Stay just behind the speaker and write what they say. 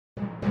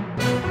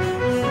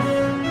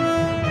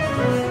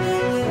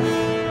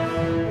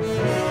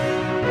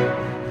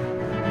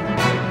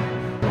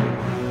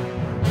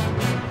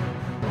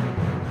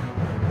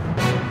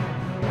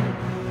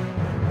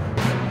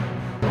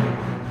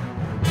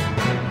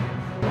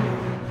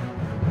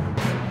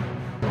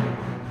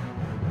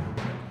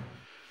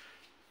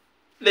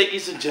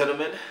Ladies and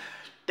gentlemen,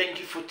 thank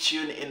you for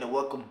tuning in and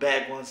welcome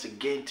back once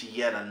again to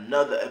yet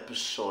another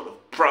episode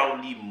of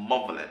Proudly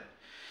Motherland.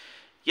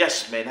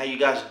 Yes, man, how you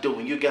guys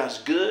doing? You guys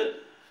good?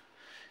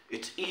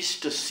 It's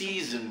Easter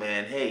season,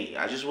 man. Hey,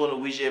 I just want to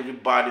wish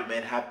everybody,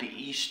 man, happy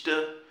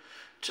Easter.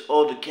 To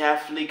all the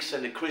Catholics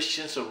and the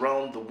Christians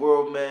around the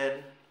world,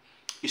 man.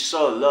 It's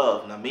all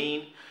love, I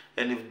mean.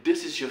 And if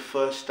this is your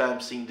first time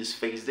seeing this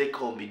face, they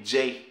call me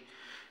Jay.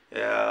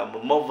 I'm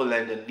a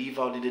motherland and live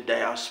out in the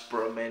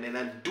diaspora, man, and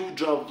I do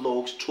drop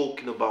vlogs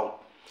talking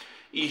about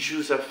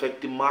issues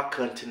affecting my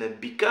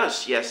continent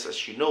because, yes,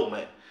 as you know,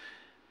 man,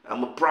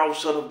 I'm a proud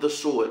son of the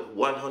soil,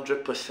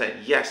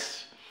 100%,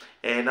 yes.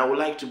 And I would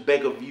like to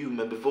beg of you,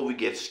 man, before we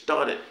get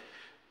started,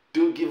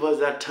 do give us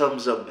that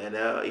thumbs up, man.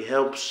 It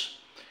helps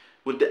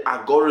with the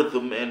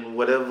algorithm and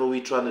whatever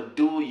we're trying to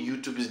do.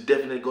 YouTube is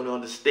definitely going to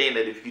understand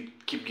that if you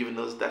keep giving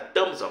us that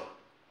thumbs up.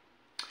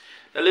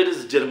 Now,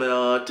 ladies and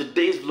gentlemen,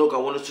 today's vlog I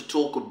want us to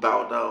talk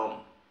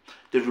about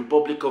the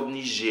Republic of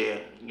Niger.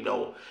 You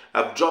know,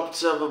 I've dropped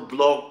several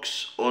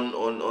vlogs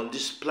on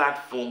this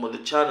platform, on the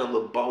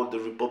channel, about the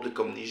Republic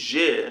of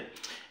Niger.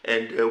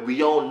 And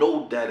we all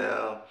know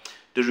that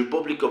the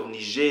Republic of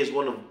Niger is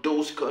one of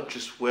those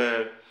countries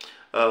where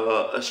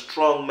a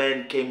strong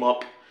man came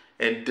up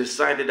and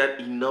decided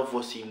that enough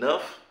was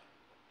enough.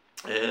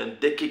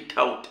 And they kicked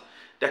out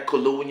that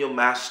colonial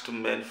master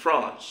man,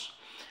 France.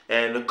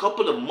 And a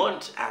couple of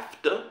months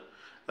after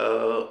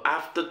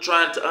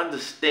trying to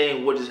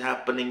understand what is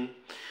happening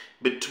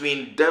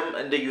between them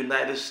and the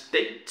United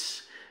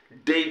States,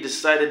 they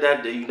decided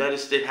that the United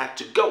States had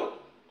to go.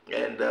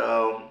 And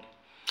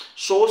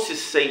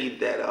sources say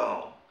that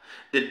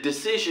the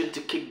decision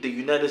to kick the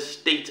United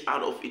States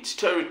out of its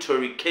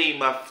territory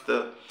came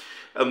after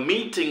a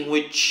meeting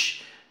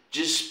which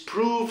just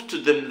proved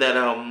to them that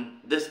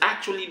there's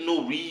actually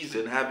no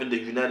reason having the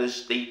United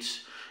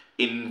States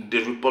in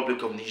the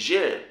Republic of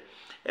Niger.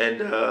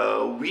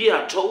 And we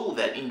are told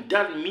that in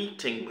that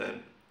meeting,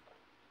 man,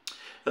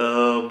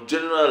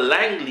 General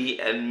Langley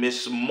and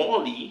Miss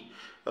Molly,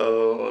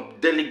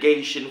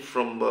 delegation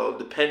from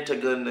the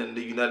Pentagon and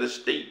the United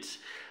States,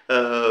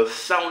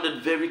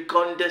 sounded very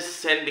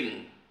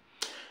condescending.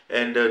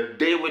 And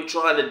they were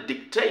trying to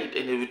dictate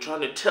and they were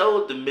trying to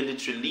tell the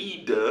military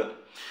leader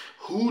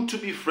who to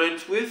be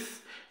friends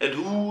with and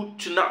who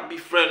to not be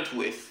friends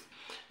with.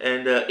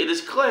 And it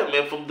is clear,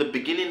 man, from the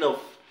beginning of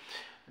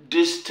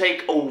this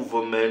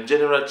takeover, man,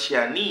 General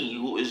Chiani,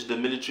 who is the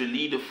military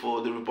leader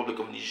for the Republic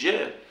of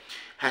Niger,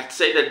 had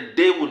said that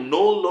they would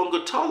no longer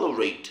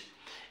tolerate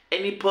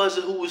any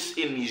person who is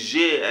in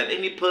Niger and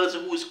any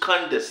person who is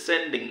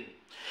condescending.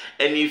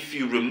 And if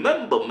you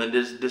remember, man,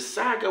 there's the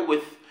saga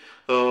with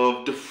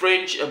the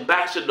French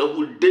ambassador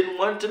who didn't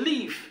want to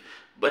leave,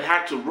 but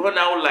had to run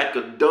out like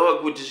a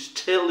dog with his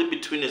tail in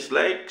between his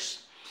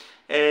legs.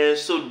 And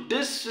so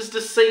this is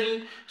the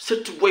same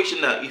situation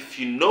now. If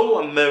you know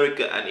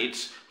America and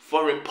its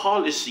foreign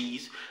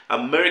policies,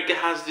 America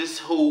has this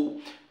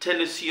whole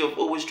tendency of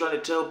always trying to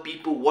tell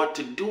people what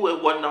to do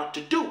and what not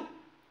to do.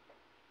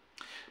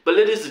 But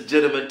ladies and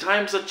gentlemen,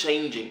 times are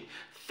changing,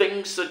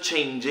 things are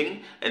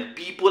changing, and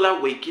people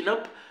are waking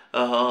up.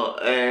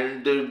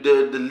 And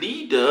the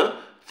leader,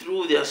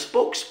 through their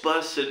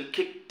spokesperson,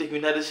 kicked the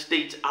United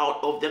States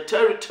out of their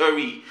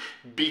territory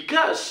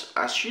because,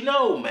 as you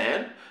know,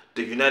 man,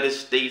 the United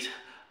States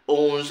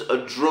owns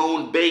a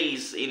drone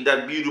base in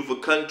that beautiful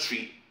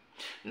country.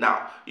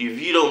 Now, if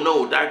you don't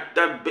know,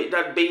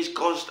 that base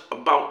cost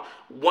about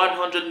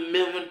 100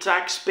 million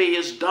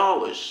taxpayers'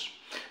 dollars.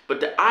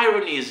 But the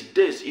irony is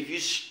this: if you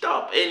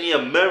stop any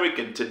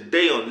American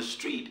today on the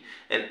street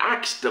and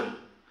ask them,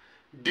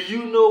 do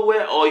you know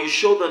where, or you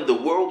show them the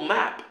world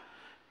map,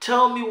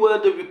 tell me where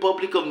the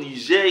Republic of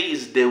Niger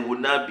is, they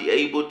would not be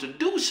able to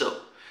do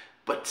so.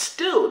 But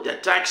still, the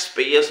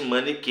taxpayers'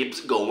 money keeps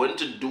going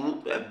to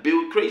do and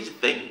build crazy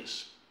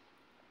things.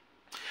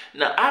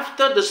 Now,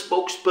 after the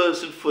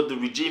spokesperson for the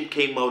regime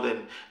came out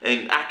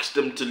and asked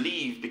them to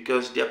leave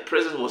because their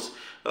presence was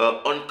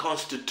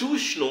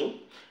unconstitutional,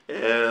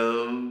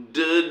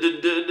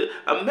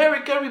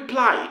 America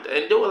replied,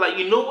 and they were like,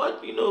 you know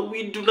what? You know,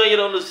 we do not yet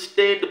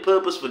understand the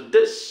purpose for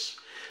this,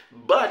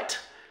 but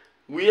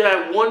we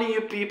are warning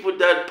you people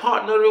that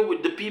partnering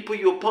with the people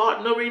you're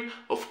partnering.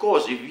 Of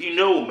course, if you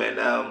know, man,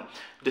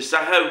 the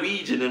Sahel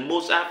region and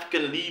most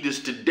African leaders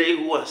today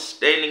who are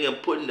standing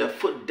and putting their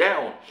foot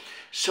down,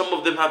 some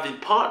of them have been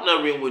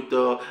partnering with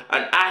an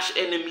arch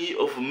enemy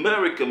of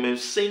America, man,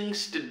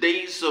 since the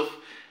days of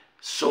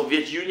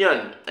Soviet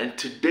Union and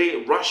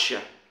today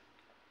Russia.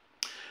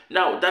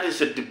 Now, that is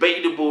a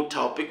debatable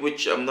topic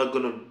which I'm not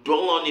going to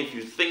dwell on. If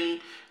you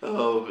think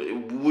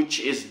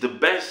which is the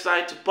best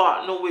side to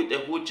partner with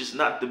and which is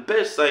not the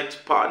best side to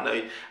partner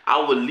with, I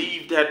will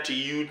leave that to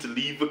you to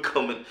leave a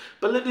comment.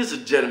 But ladies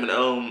and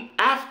gentlemen,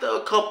 after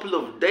a couple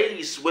of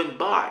days went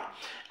by,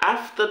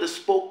 after the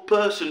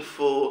spokesperson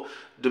for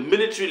the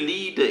military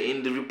leader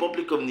in the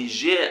Republic of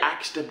Niger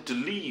asked them to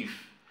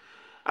leave,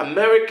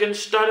 Americans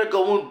started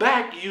going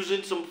back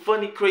using some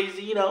funny,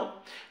 crazy, you know,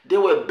 they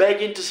were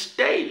begging to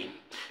stay.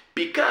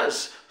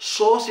 Because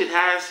sources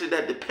has it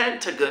that the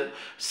Pentagon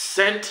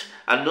sent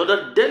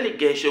another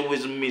delegation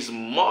with Miss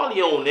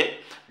Molly on it.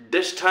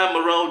 This time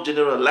around,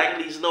 General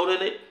Langley's not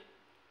in it.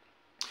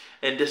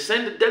 And they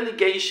sent a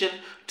delegation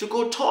to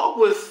go talk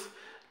with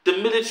the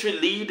military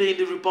leader in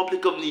the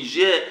Republic of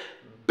Niger,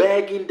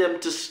 begging them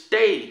to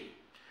stay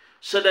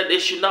so that they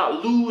should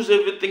not lose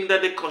everything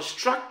that they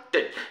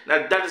constructed.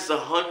 Now that is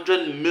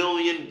 $100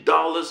 million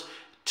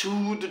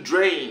to the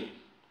drain.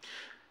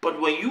 But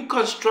when you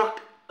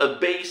construct a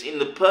base in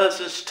the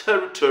person's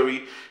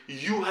territory,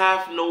 you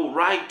have no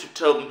right to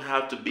tell them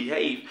how to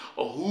behave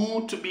or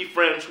who to be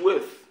friends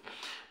with.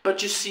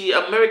 But you see,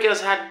 America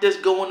has had this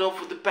going on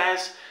for the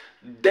past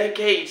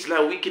decades,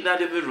 like we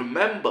cannot even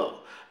remember.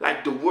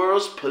 Like the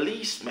world's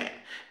policeman,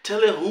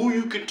 telling who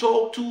you can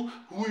talk to,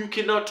 who you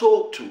cannot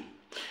talk to.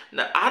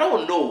 Now, I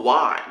don't know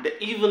why they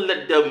even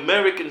let the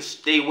Americans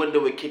stay when they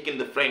were kicking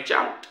the French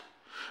out.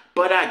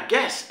 But I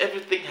guess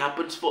everything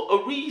happens for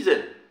a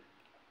reason.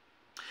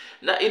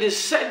 Now, it is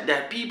said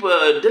that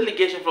a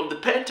delegation from the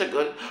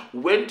Pentagon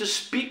went to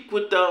speak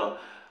with the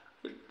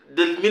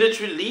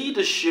military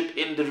leadership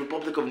in the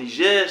Republic of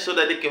Niger so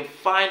that they can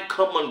find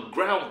common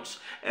grounds.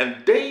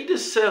 And they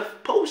themselves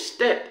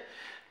posted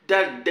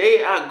that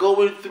they are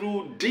going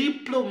through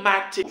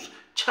diplomatic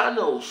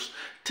channels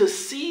to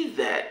see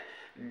that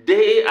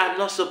they are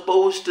not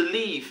supposed to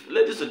leave.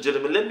 Ladies and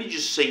gentlemen, let me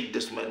just say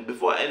this, man.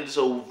 Before I end this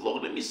whole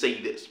vlog, let me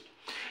say this.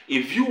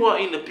 If you are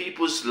in the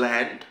people's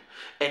land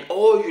and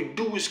all you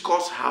do is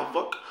cause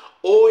havoc,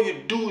 all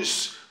you do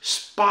is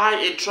spy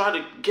and try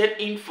to get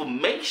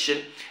information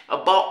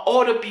about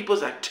other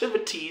people's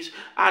activities,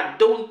 I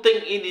don't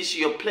think it is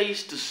your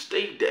place to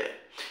stay there.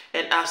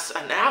 And as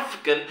an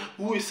African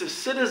who is a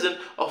citizen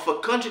of a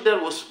country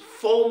that was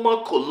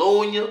former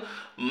colonial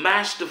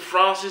Master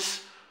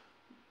Francis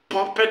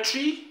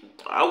puppetry,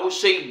 I will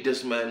say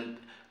this, man.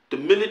 The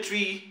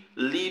military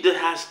leader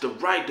has the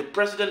right, the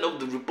president of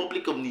the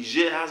Republic of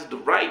Niger has the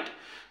right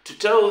to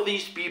tell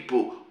these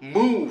people,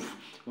 move.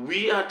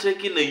 We are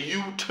taking a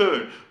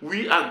U-turn.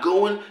 We are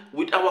going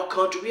with our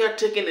country. We are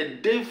taking a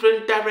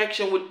different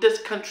direction with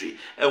this country.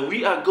 And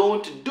we are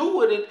going to do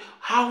with it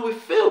how we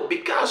feel.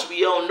 Because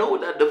we all know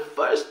that the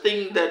first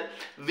thing that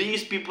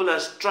these people are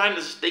trying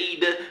to stay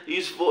there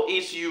is for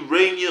its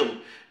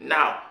uranium.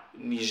 Now,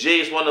 Niger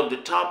is one of the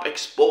top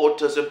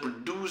exporters and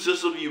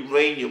producers of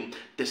uranium.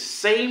 The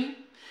same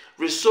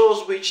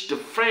resource which the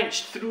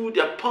French, through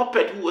their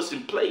puppet who was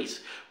in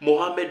place,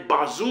 Mohamed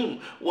Bazoum,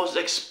 was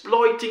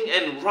exploiting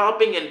and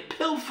robbing and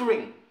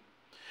pilfering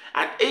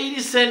at 80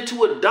 cents to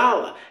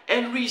 $1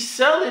 and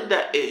reselling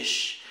that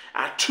ish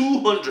at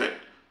 200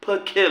 per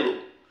kilo.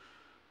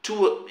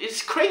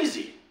 It's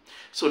crazy.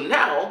 So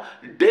now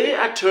they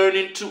are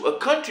turning to a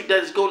country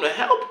that is going to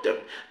help them.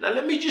 Now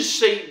let me just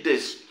say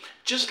this.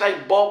 Just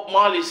like Bob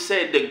Marley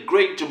said, the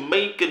great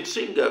Jamaican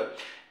singer,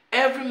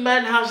 every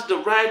man has the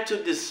right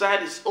to decide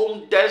his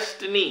own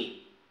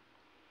destiny.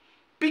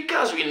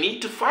 Because we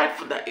need to fight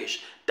for that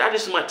ish. That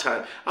is my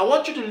time. I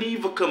want you to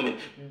leave a comment.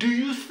 Do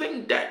you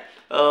think that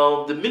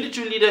the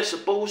military leader is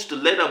supposed to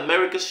let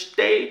America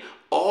stay,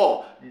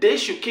 or they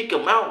should kick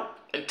him out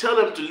and tell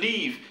them to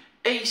leave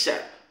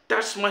ASAP?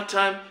 That's my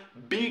time.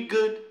 Be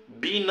good,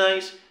 be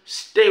nice,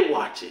 stay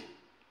watching.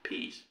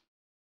 Peace.